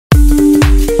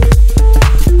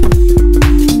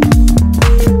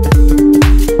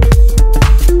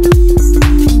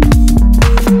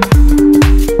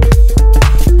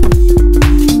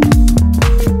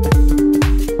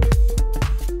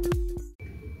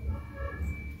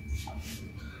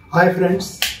Hi friends,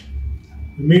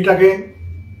 meet again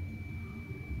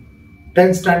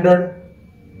 10th standard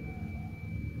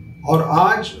और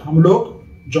आज हम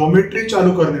लोग ज्योमेट्री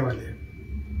चालू करने वाले हैं।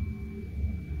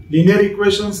 लीनियर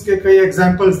इक्वेशंस के कई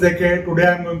एग्जांपल्स देखे। Today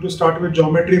I am going to start with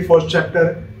geometry first chapter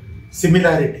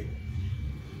similarity.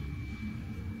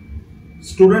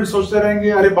 Student सोचते रहेंगे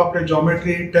अरे बाप रे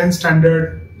ज्योमेट्री 10th स्टैंडर्ड।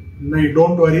 नहीं,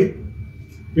 don't worry,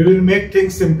 we will make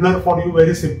things simpler for you,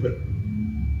 very simple.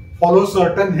 Follow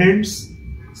certain hints,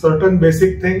 certain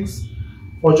basic things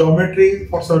for geometry,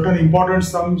 for certain important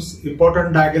sums,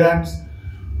 important diagrams.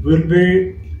 We'll be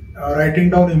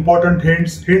writing down important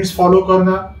hints. Hints follow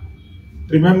karna.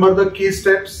 Remember the key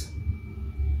steps.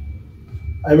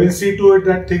 I will see to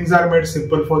it that things are made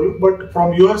simple for you. But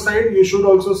from your side, you should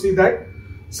also see that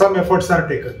some efforts are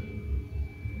taken.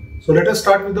 So let us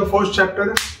start with the first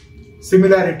chapter,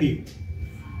 similarity.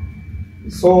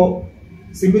 So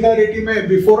similarity mein,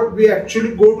 before we actually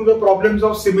go to the problems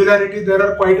of similarity, there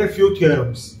are quite a few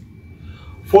theorems.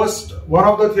 First, one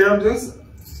of the theorems is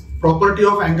property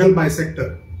of angle bisector.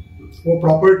 वो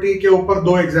property के ऊपर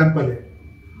दो example है.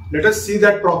 Let us see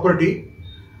that property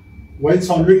while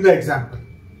solving the example.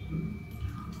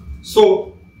 So,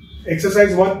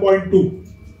 exercise 1.2.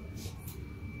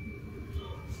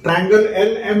 Triangle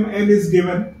LMN is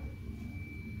given.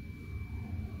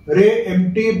 Ray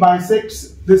MT bisects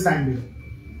this angle.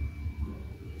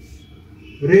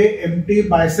 Ray MT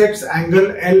bisects angle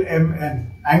LMN.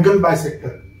 Angle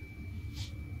bisector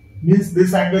means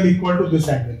this angle equal to this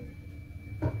angle.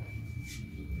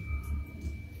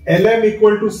 LM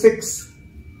equal to 6,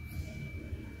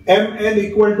 MN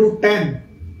equal to 10,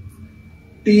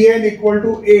 TN equal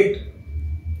to 8.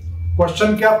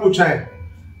 Question क्या पूछा है?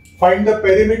 Find the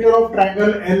perimeter of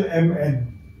triangle LMN.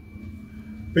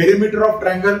 Perimeter of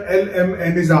triangle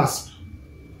LMN is asked.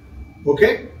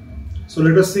 Okay? So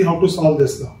let us see how to solve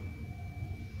this now.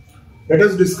 Let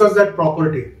us discuss that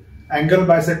property, angle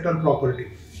bisector property.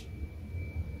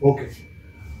 Okay.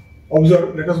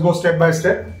 Observe, let us go step by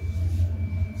step.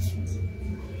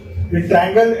 In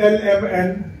triangle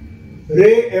LMN,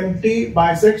 ray MT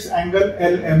bisects angle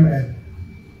LMN.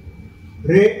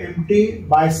 Ray MT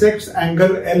bisects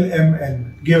angle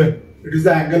LMN. Given, it is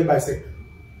the angle bisector.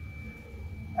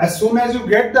 As soon as you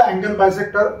get the angle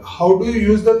bisector, how do you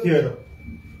use the theorem?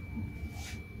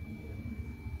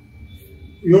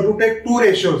 You have to take two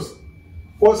ratios.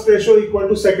 First ratio equal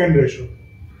to second ratio.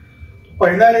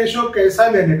 पहला ratio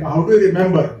कैसा लेने का? How do you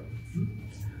remember?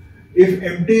 If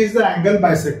MT is the angle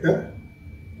bisector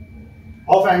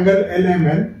of angle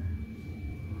LMN,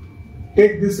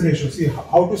 take this ratio. See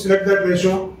how to select that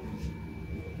ratio.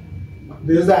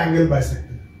 This is the angle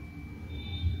bisector.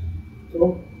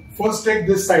 So first take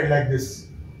this side like this,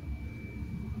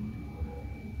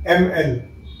 ML.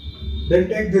 Then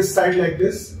take this side like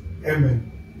this, ML.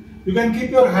 You can keep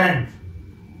your hand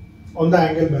on the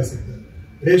angle bisector.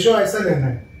 Ratio ऐसा लेना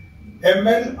है,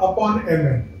 ML upon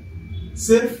MN.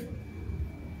 सिर्फ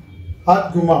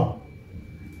हाथ घुमाओ,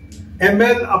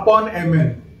 ML upon MN.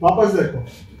 वापस देखो,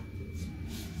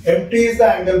 MT is the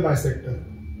angle bisector.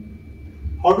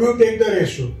 How do you take the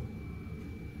ratio?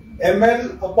 ML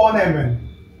upon MN.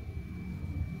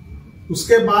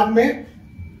 उसके बाद में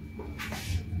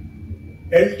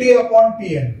LT upon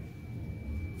TN.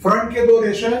 फ्रंट के दो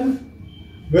ratio,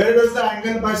 where does the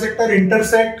angle bisector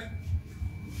intersect?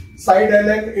 Side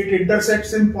LN, it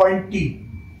intersects in point T.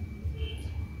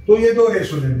 तो ये दो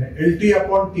ratio लेने हैं, LT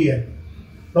upon TN.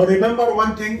 Now remember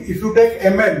one thing, if you take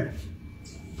ML,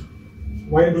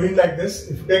 while doing like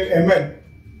this, if you take ML,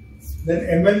 then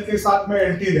ML के साथ में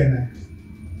LT लेना है.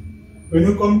 When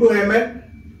you come to MN,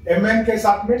 MN के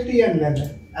साथ में TN लेना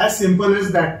है. As simple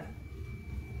as that.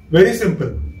 Very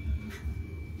simple.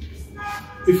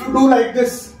 If you do like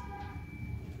this,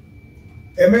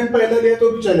 MN पहले ले तो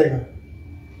भी चलेगा,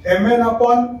 MN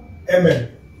upon ML.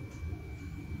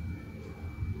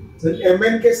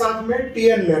 MN के साथ में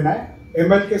TN लेना है,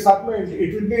 ML के साथ में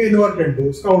it will be inverted to,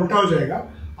 उसका उल्टा हो जाएगा.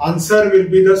 Answer will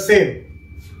be the same.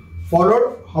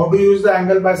 Followed? How to use the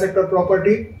angle bisector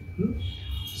property?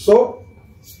 So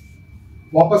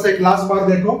वापस एक लास्ट बार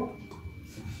देखो.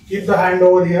 Keep the hand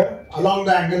over here along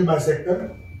the angle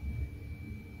bisector.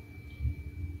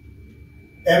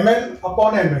 ML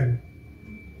upon MN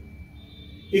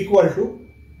equal to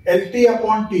LT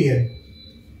upon TN.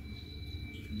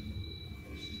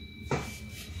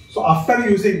 So after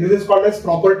using, this is called as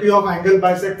property of angle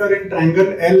bisector in triangle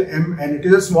LMN. It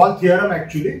is a small theorem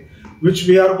actually, which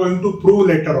we are going to prove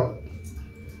later on.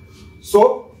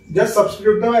 So just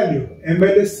substitute the value.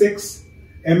 ML is 6,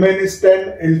 MN is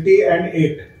 10, LT and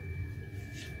 8.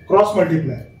 Cross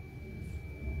multiply.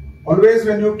 Always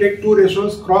when you take to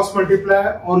ratios cross multiply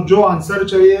और जो answer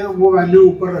चाहिए वो value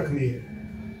ऊपर रखनी है.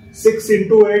 6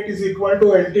 into 8 is equal to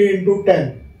LT into 10.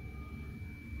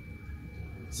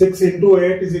 6 into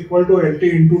 8 is equal to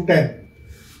LT into 10.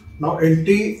 Now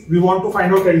LT, we want to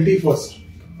find out LT first.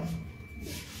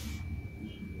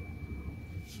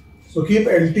 So keep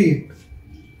LT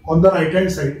on the right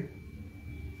hand side.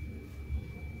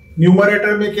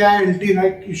 Numerator में क्या है LT,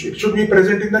 right? It should be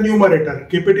present in the numerator.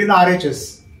 Keep it in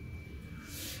RHS.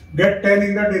 Get 10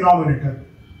 in the denominator.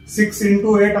 6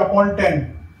 into 8 upon 10.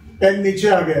 10 नीचे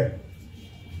आ गया.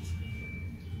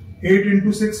 8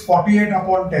 into 6, 48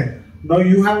 upon 10. Now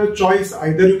you have a choice.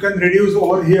 Either you can reduce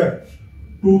over here.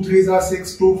 2 3s are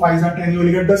 6, 2 5s are 10. You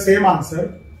will get the same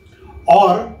answer.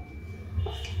 Or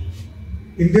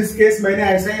in this case मैंने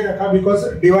ऐसा ही रखा because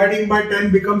dividing by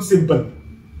 10 becomes simple.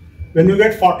 When you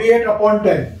get 48 upon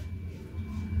 10,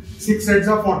 6 8s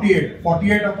are 48.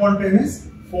 48 upon 10 is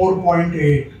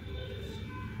 4.8.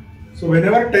 So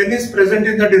whenever 10 is present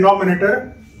in the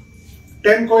denominator,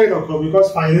 10 को ही रखो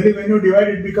because finally when you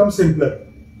divide it becomes simpler.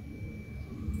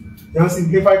 यहाँ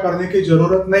simplify करने की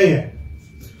जरूरत नहीं है.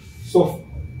 So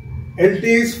LT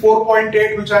is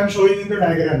 4.8 which I am showing in the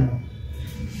diagram now.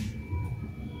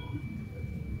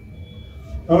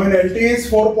 Now when LT is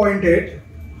 4.8,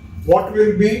 what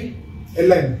will be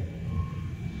ln?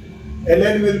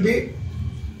 Ln will be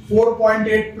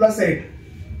 4.8 plus 8,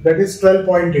 that is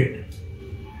 12.8.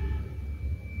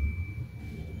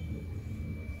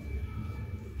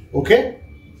 Okay.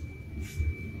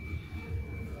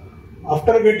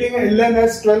 After getting ln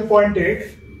as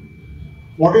 12.8,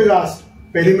 what is asked?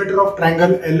 Perimeter of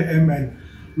triangle LMN.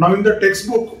 Now in the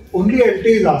textbook only LT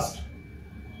is asked,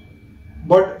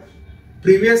 but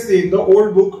previously in the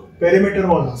old book perimeter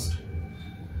was asked.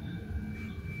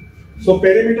 So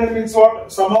perimeter means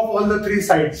what? Sum of all the three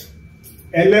sides.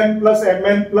 LM plus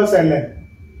MN plus LN.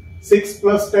 6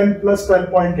 plus 10 plus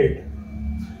 12.8.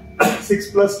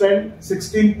 6 plus 10,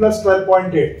 16 plus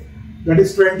 12.8. That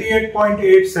is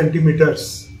 28.8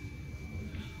 centimeters.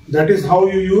 That is how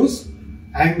you use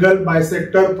angle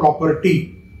bisector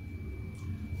property.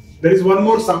 There is one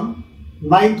more sum,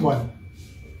 ninth one.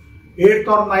 8th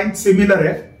or 9th similar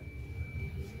है.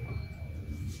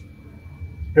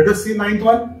 Let us see 9th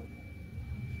one.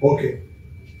 Okay.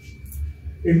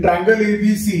 In triangle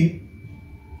ABC,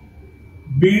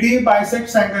 BD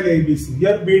bisects angle ABC.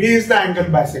 Here BD is the angle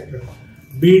bisector.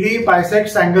 BD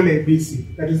bisects angle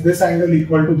ABC. That is this angle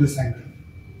equal to this angle.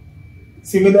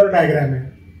 Similar diagram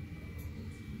है.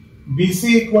 BC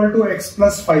equal to x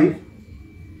plus 5.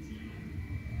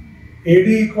 AD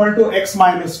equal to x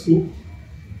minus 2.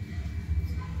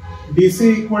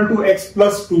 DC equal to x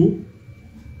plus 2.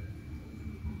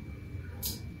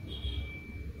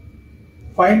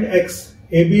 Find x.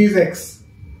 AB is x.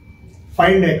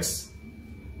 Find x.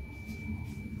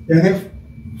 Then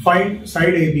find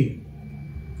side AB.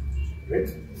 Right?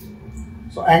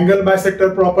 So angle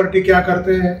bisector property क्या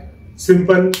करते हैं?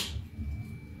 Simple.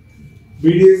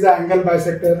 BD is the angle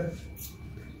bisector.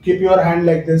 Keep your hand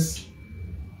like this.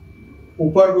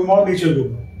 ऊपर घुमाओ, नीचे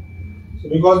घुमाओ. So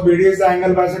because BD is the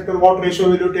angle bisector, what ratio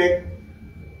will you take?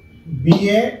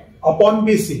 BA upon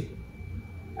BC.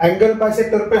 Angle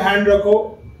bisector पे hand रखो,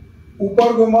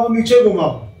 ऊपर घुमाओ, नीचे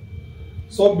घुमाओ.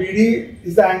 So BD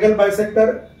is the angle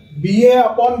bisector. BA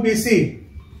upon BC.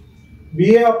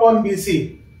 BA upon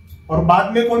BC. और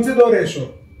बाद में कौन से दो ratio?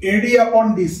 AD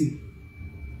upon DC.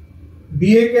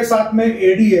 BA के साथ में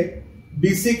AD है,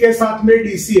 BC के साथ में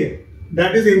DC है.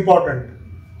 That is important,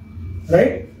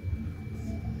 right?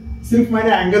 सिर्फ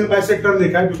मैंने एंगल बाइसेक्टर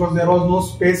लिखा है because there was no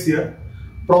space here.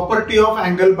 Property of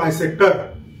angle bisector.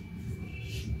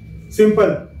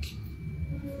 Simple.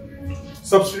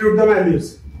 Substitute the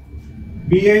values.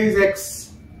 BA is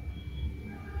x.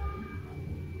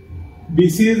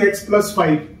 BC is x plus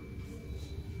 5.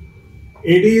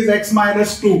 AD is x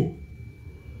minus 2.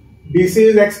 DC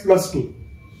is x plus 2.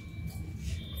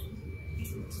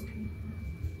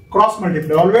 Cross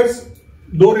multiply. Always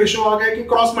दो ratio आ गए कि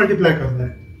cross multiply करना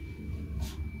है.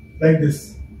 Like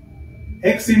this.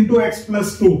 X into x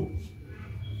plus 2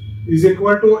 is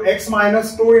equal to x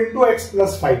minus 2 into x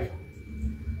plus 5.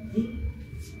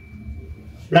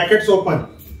 Brackets open.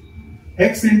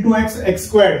 X into x, x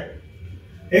squared.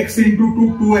 X into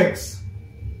 2, 2x.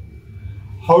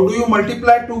 How do you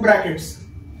multiply two brackets?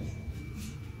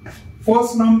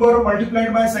 First number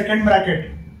multiplied by second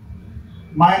bracket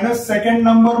minus second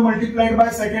number multiplied by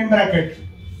second bracket.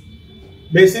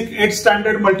 Basic 8th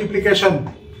standard multiplication.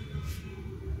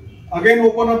 Again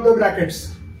open up the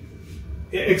brackets.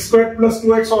 X squared plus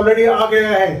 2x already आ गया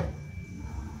है.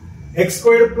 X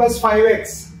squared plus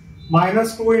 5x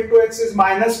Minus 2 into x is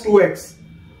minus 2x.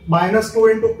 Minus 2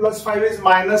 into plus 5 is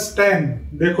minus 10.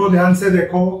 देखो ध्यान से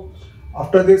देखो.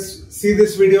 After this, see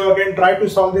this video again. Try to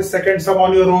solve this second sum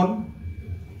on your own.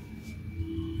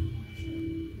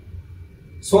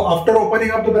 So after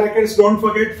opening up the brackets, don't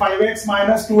forget 5x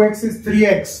minus 2x is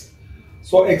 3x.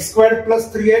 So x squared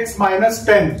plus 3x minus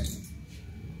 10.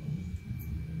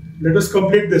 Let us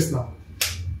complete this now.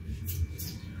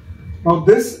 Now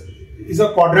this is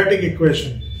a quadratic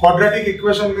equation. Quadratic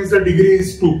equation means the degree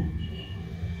is 2.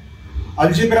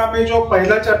 Algebra में जो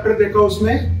पहला chapter देखा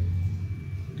उसमें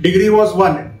degree was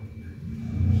 1.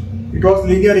 It was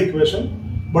linear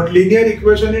equation, but linear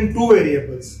equation in two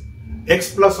variables.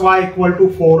 X plus y equal to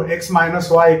 4, x minus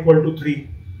y equal to 3.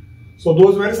 So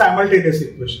those were simultaneous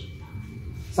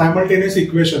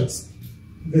equations.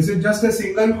 This is just a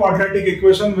single quadratic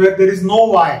equation where there is no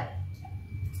y.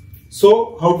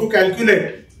 So how to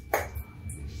calculate?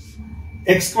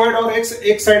 x squared और x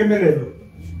एक side में ले लो.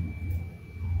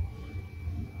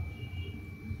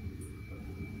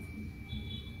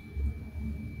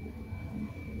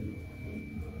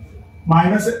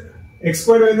 Minus x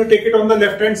squared when you take it on the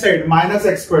left hand side, minus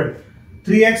x squared.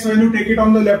 3x when you take it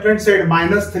on the left hand side,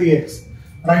 minus 3x.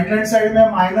 Right hand side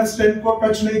में minus 10 को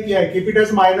touch नहीं किया है, keep it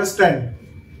as minus 10.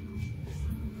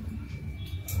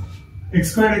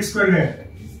 x squared है.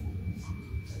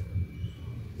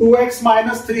 2x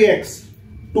minus 3x.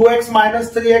 2x minus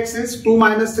 3x is 2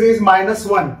 minus 3 is minus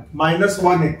 1. Minus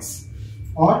 1x.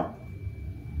 Or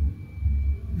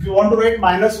if you want to write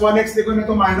minus 1x लिखो नहीं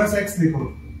तो minus x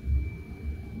लिखो.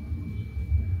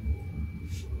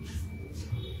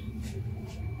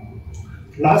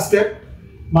 Last step,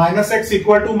 minus x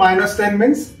equal to minus 10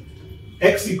 means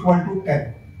x equal to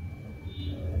 10.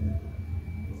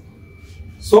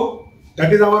 So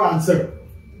that is our answer.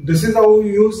 This is how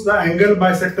we use the angle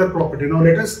bisector property. Now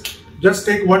let us just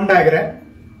take one diagram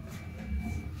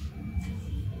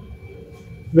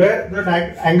where the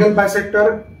angle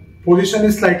bisector position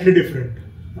is slightly different.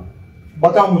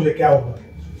 बताओ मुझे क्या होगा.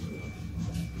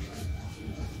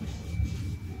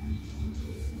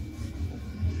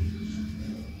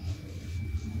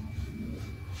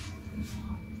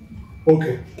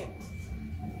 Okay,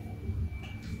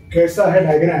 कैसा है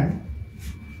diagram?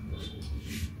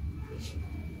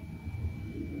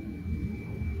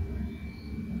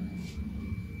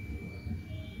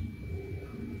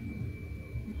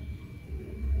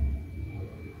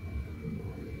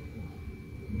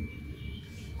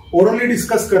 Orally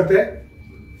discuss करते हैं.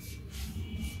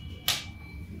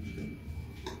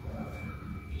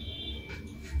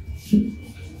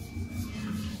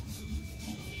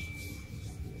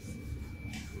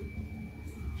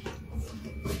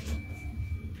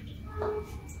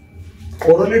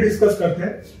 Orally discuss करते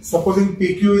हैं. Supposing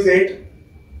PQ is 8,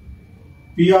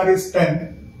 PR is 10,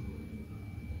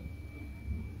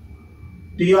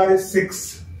 TR is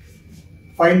 6.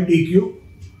 Find TQ.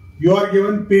 You are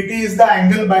given PT is the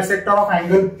angle bisector of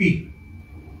angle P.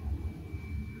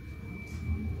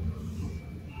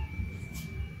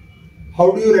 How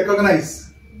do you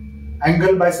recognize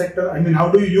angle bisector? I mean, how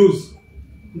do you use?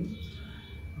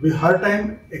 We her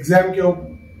time exam के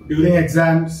during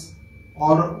exams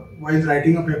or while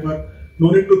writing a paper,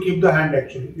 no need to keep the hand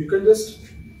actually. You can just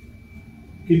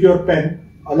keep your pen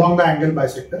along the angle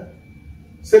bisector.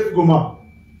 सिर्फ घुमा.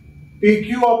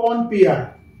 PQ upon PR.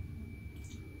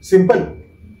 Simple.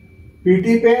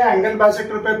 PT पे angle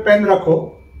bisector पे pen रखो.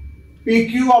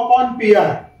 PQ upon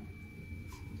PR.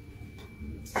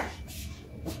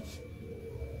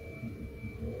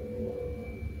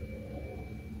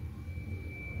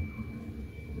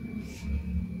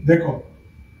 देखो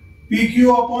PQ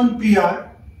upon PR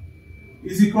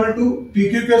is equal to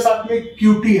PQ के साथ में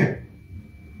QT है,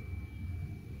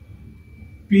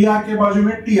 PR के बाजू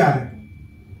में TR है.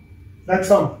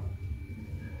 That's all.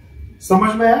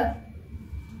 समझ में है?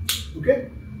 Okay,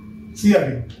 see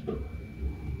again.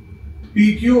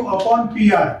 PQ upon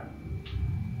PR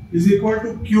is equal to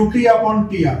QT upon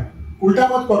TR. उल्टा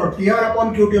मत करो, TR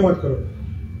अपॉन QT मत करो.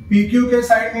 PQ के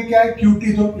साइड में क्या है?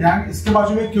 QT, तो यहां इसके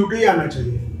बाजू में QT आना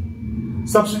चाहिए.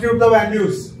 Substitute the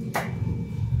values.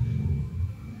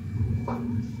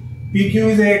 PQ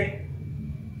is 8,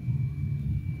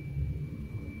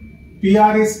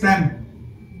 PR is 10,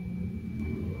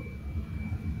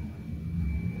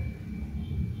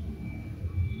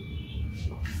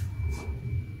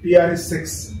 TR is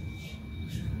 6.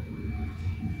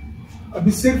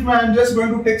 अभी सिर्फ मैं I'm just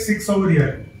going to take 6 over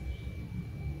here.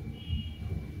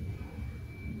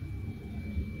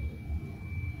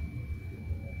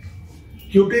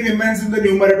 QT remains in the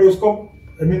numerator. उसको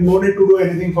I mean no need to do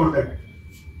anything for that.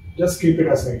 Just keep it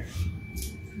aside.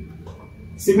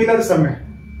 Similar sum है,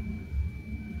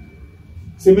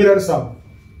 similar sum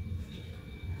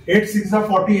 8 6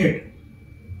 48,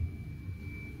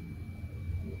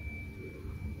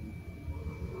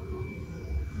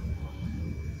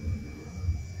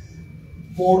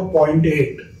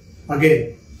 4.8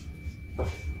 again.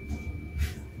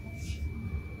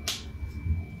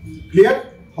 Clear?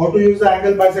 How to use the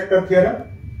angle bisector theorem?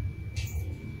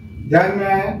 ध्यान में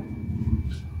आया?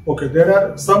 Okay, there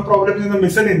are some problems in the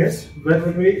miscellaneous where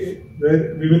we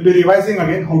will be revising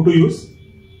again how to use.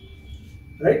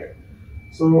 Right?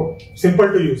 So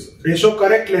simple to use. Ratio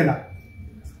correct लेना.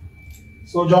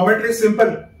 So geometry is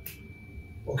simple.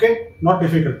 Okay, not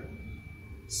difficult.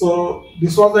 So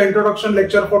this was the introduction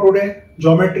lecture for today.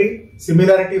 Geometry,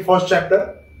 similarity, first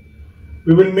chapter.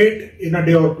 We will meet in a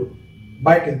day or two.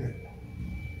 Bye till then.